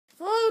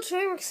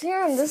Treyworks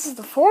here, and this is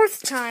the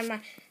fourth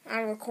time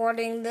I'm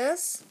recording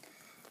this.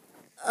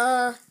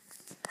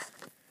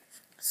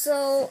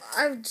 So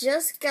I've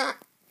just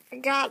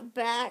got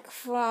back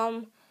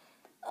from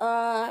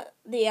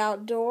the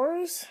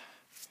outdoors,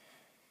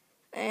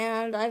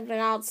 and I've been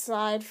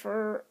outside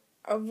for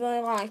a really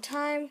long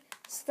time,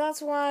 so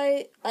that's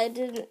why I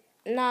did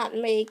not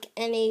make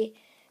any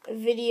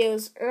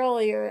videos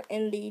earlier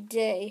in the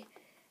day.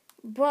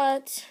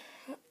 But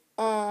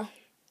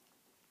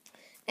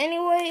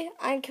anyway,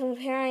 I'm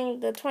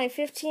comparing the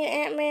 2015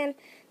 Ant-Man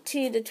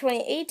to the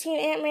 2018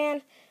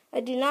 Ant-Man. I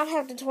do not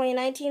have the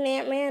 2019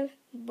 Ant-Man,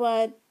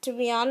 but to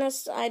be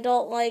honest, I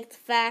don't like the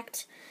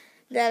fact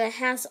that it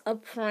has a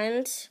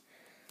print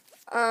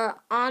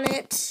on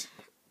it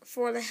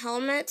for the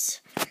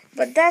helmet.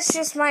 But that's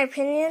just my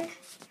opinion.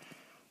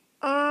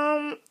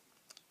 And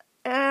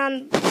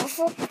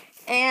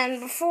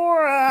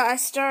before I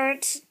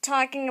start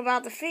talking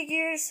about the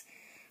figures,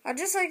 I'd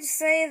just like to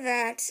say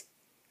that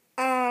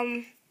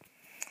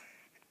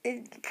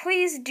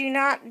please do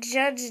not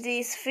judge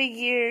these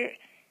figures.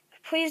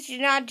 Please do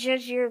not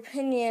judge your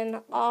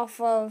opinion off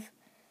of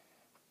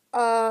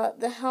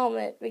the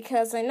helmet,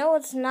 because I know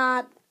it's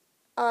not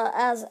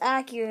as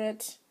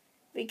accurate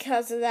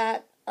because of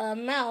that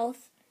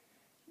mouth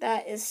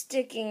that is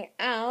sticking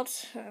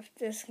out. If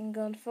this can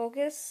go in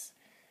focus.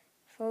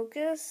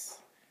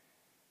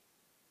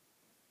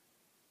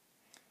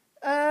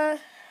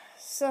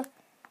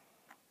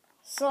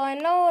 So I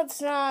know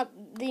it's not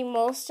the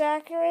most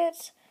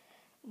accurate,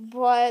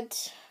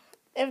 but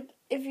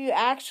if you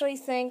actually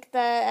think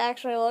that it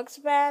actually looks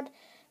bad,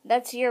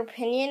 that's your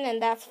opinion,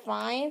 and that's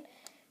fine.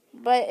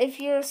 But if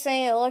you're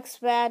saying it looks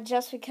bad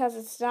just because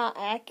it's not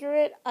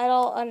accurate, I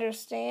don't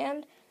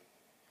understand.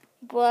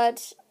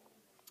 But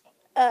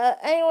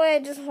anyway,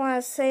 I just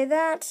want to say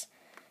that.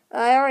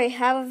 I already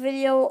have a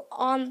video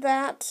on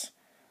that.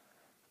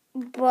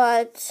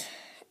 But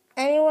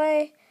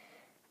anyway,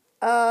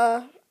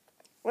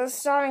 we're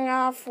starting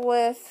off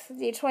with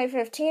the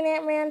 2015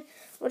 Ant-Man,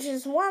 which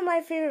is one of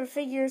my favorite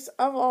figures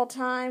of all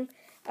time.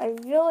 I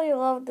really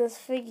love this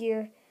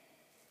figure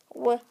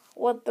with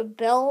the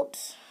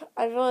belt.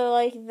 I really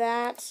like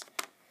that.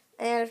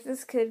 And if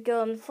this could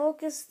go in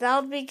focus,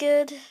 that would be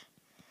good.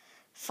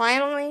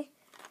 Finally.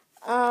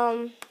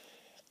 I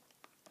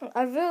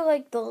really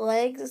like the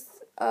legs.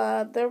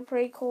 They're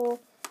pretty cool.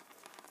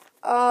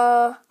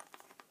 But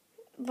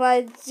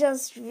I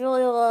just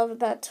really love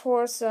that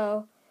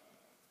torso.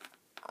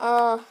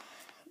 The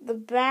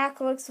back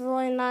looks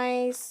really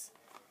nice.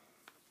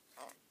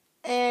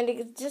 And you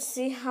can just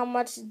see how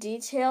much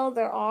detail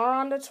there are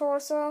on the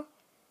torso.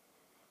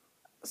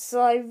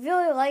 So I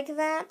really like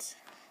that.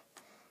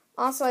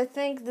 Also, I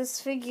think this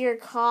figure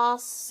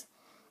costs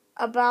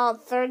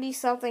about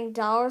 $30-something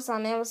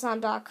on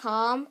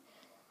Amazon.com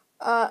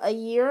a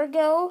year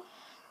ago.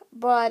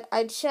 But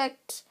I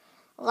checked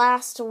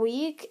last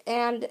week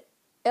and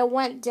it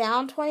went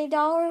down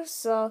 $20,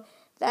 so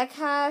that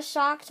kind of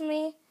shocked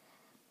me.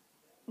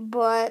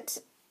 But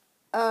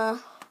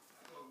that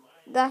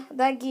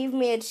gave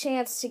me a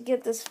chance to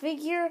get this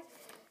figure,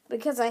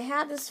 because I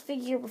had this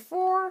figure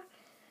before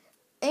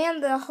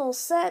and the whole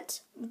set,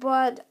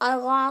 but I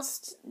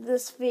lost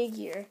this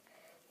figure,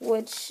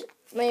 which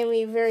made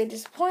me very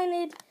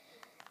disappointed,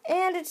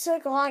 and it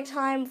took a long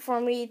time for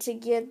me to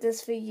get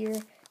this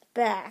figure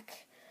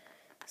back.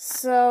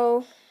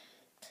 So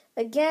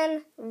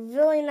again,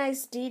 really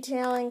nice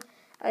detailing.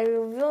 I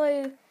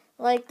really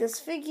like this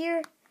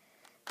figure.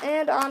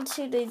 And on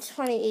to the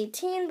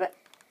 2018, but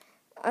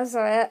I'm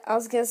sorry, I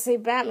was going to say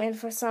Batman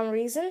for some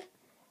reason.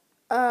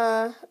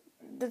 The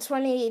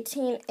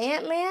 2018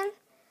 Ant-Man.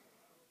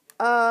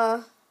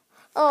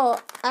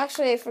 Oh,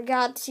 actually I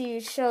forgot to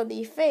show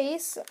the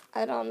face.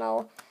 I don't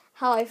know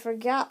how I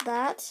forgot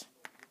that.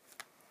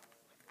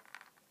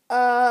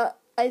 I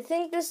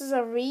think this is a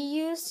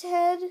reused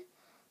head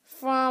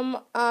from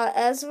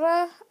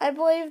Ezra, I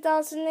believe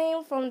that's the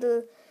name, from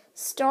the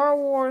Star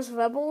Wars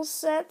Rebels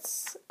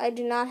sets. I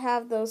do not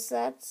have those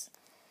sets.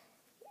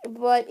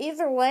 But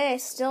either way, I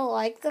still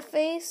like the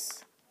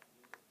face.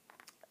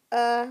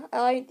 I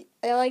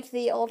like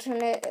the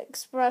alternate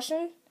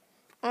expression.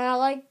 And I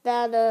like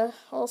that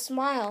whole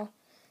smile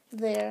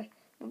there.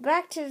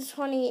 Back to the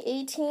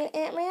 2018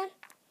 Ant-Man.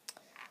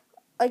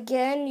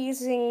 Again,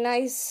 using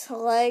nice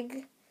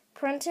leg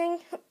printing.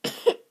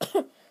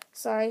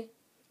 Sorry.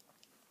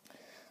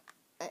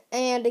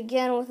 And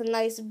again with a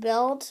nice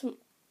belt.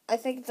 I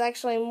think it's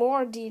actually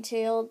more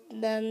detailed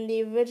than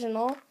the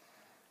original.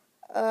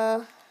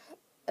 It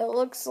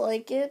looks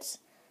like it.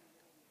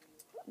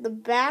 The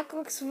back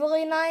looks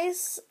really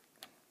nice.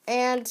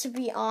 And to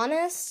be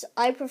honest,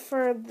 I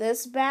prefer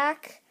this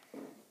back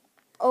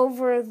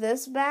over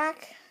this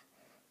back.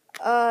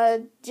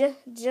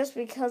 Just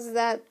because of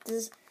that.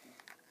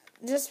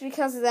 Just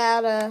because of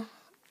that.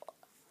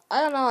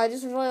 I don't know. I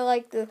just really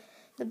like the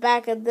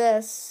back of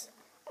this.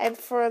 I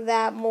prefer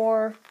that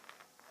more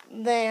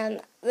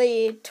than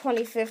the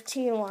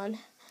 2015 one.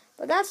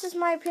 But that's just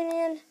my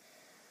opinion.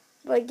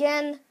 But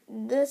again,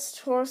 this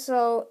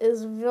torso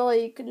is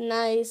really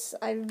nice.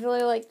 I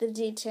really like the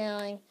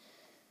detailing.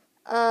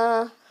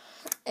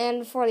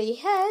 And for the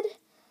head,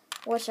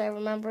 which I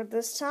remembered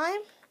this time,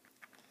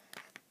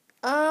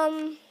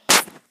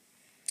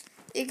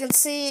 you can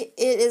see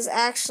it is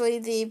actually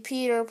the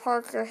Peter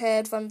Parker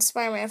head from the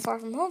Spider-Man Far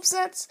From Home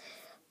sets,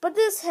 but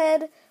this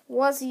head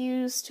was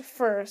used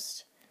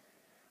first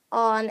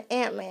on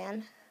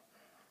Ant-Man.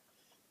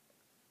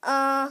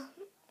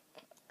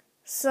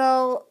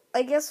 So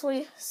I guess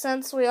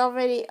since we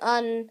already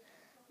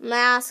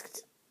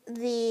unmasked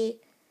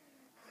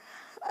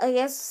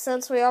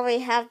since we already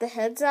have the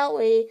heads out,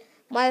 we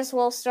might as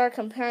well start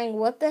comparing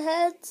with the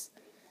heads.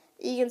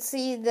 You can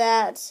see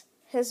that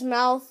his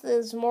mouth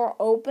is more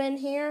open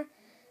here,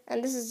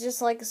 and this is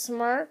just like a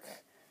smirk.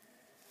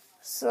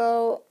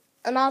 So,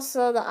 and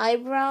also the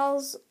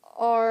eyebrows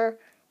are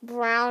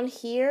brown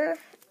here,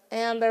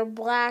 and they're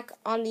black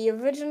on the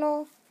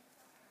original.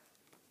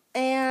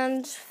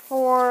 And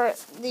for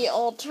the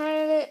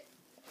alternate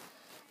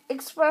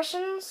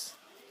expressions,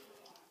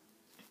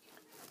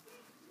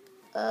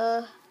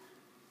 so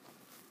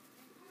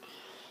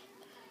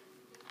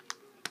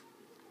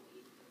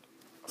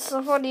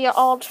for the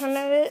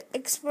alternate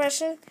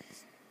expression,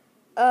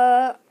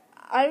 I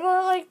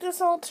really like this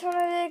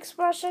alternate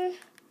expression.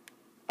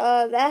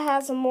 That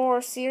has a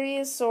more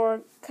serious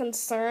or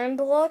concerned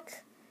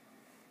look.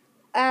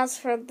 As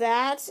for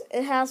that,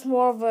 it has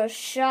more of a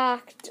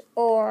shocked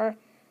or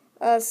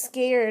a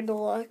scared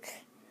look.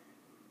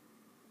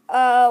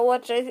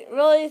 Which I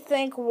really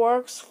think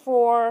works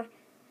for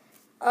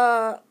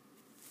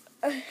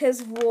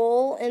his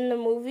role in the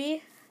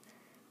movie,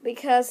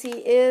 because he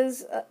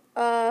is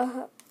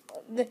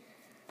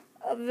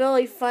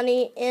really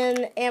funny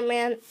in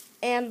Ant-Man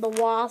and the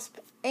Wasp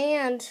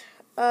and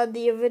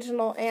the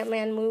original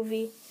Ant-Man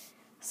movie.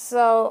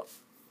 So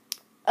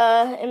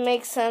it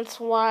makes sense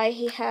why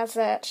he has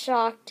that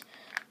shocked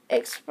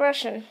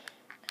expression.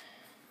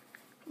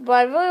 But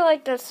I really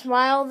like the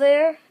smile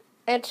there,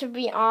 and to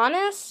be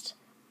honest,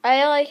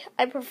 I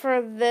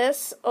prefer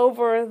this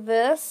over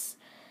this,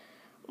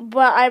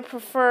 but I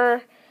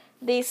prefer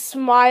the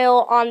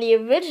smile on the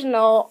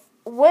original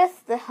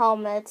with the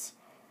helmet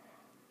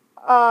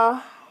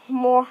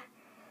more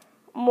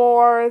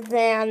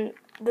than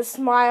the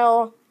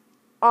smile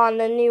on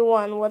the new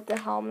one with the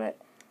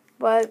helmet.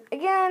 But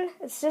again,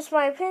 it's just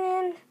my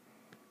opinion.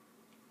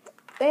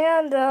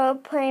 And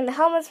putting the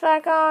helmets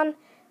back on,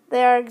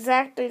 they are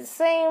exactly the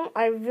same.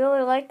 I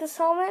really like this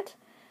helmet.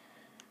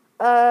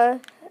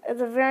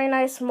 It's a very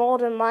nice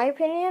mold in my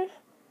opinion.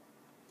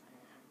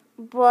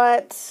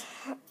 But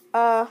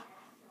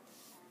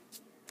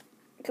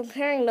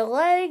comparing the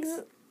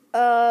legs,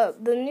 the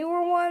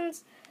newer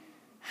ones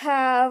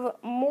have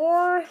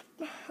more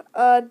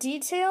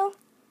detail,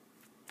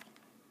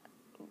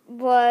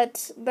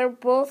 but they're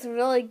both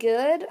really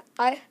good.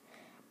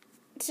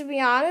 To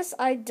be honest,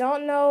 I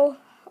don't know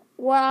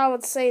what I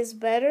would say is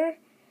better.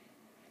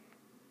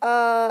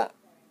 I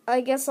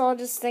guess I'll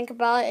just think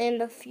about it in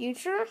the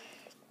future.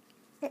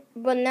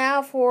 But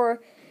now for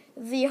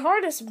the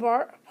hardest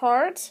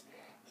part,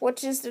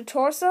 which is the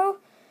torso,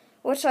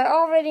 which I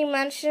already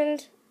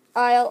mentioned.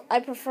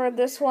 I prefer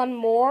this one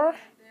more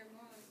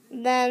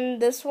than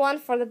this one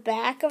for the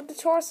back of the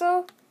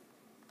torso,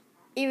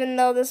 even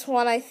though this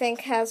one I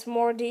think has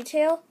more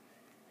detail.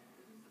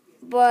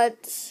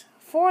 But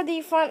for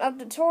the front of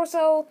the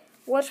torso,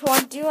 which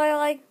one do I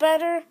like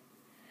better?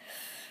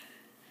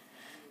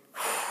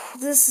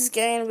 This is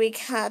going to be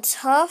kind of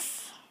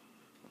tough.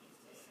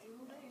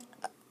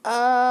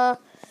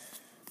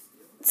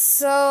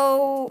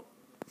 So,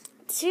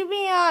 to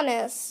be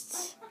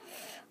honest,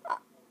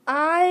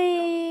 I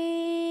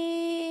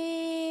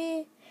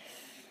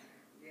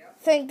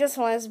think this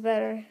one is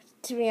better,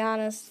 to be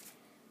honest.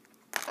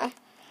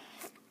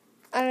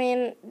 I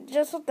mean,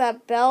 just with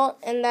that belt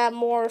and that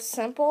more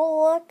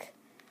simple look,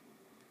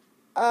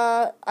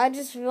 I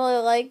just really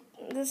like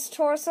this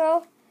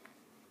torso.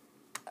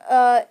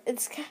 It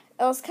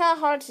was kind of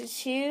hard to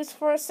choose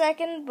for a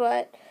second,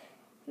 but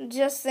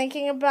just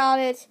thinking about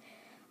it,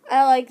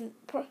 I like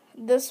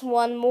this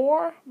one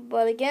more.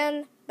 But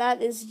again, that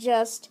is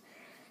just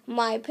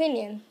my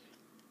opinion.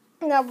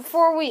 Now,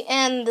 before we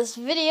end this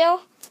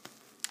video,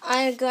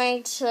 I'm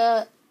going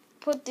to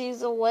put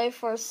these away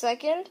for a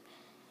second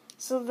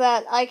so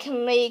that I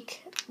can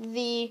make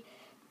the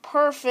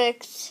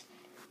perfect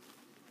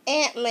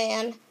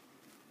Ant-Man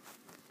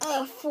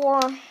for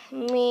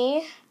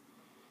me.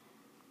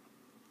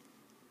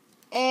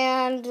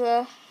 And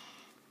we're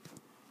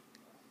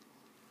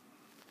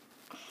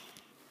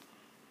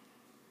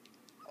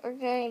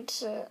going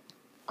to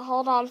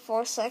hold on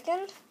for a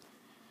second.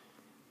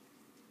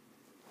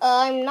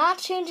 I'm not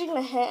changing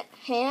the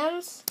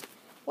hands,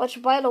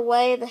 which, by the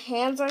way, the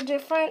hands are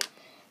different.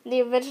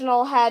 The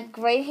original had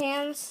gray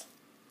hands,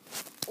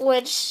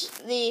 which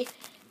the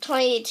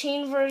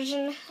 2018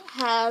 version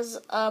has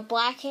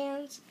black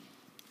hands.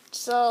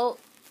 So,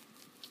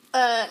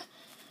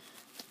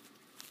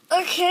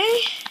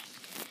 okay.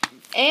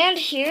 And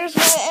here's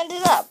what it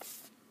ended up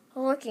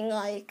looking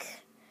like.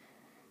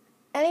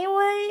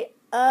 Anyway,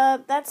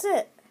 that's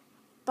it.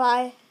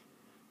 Bye.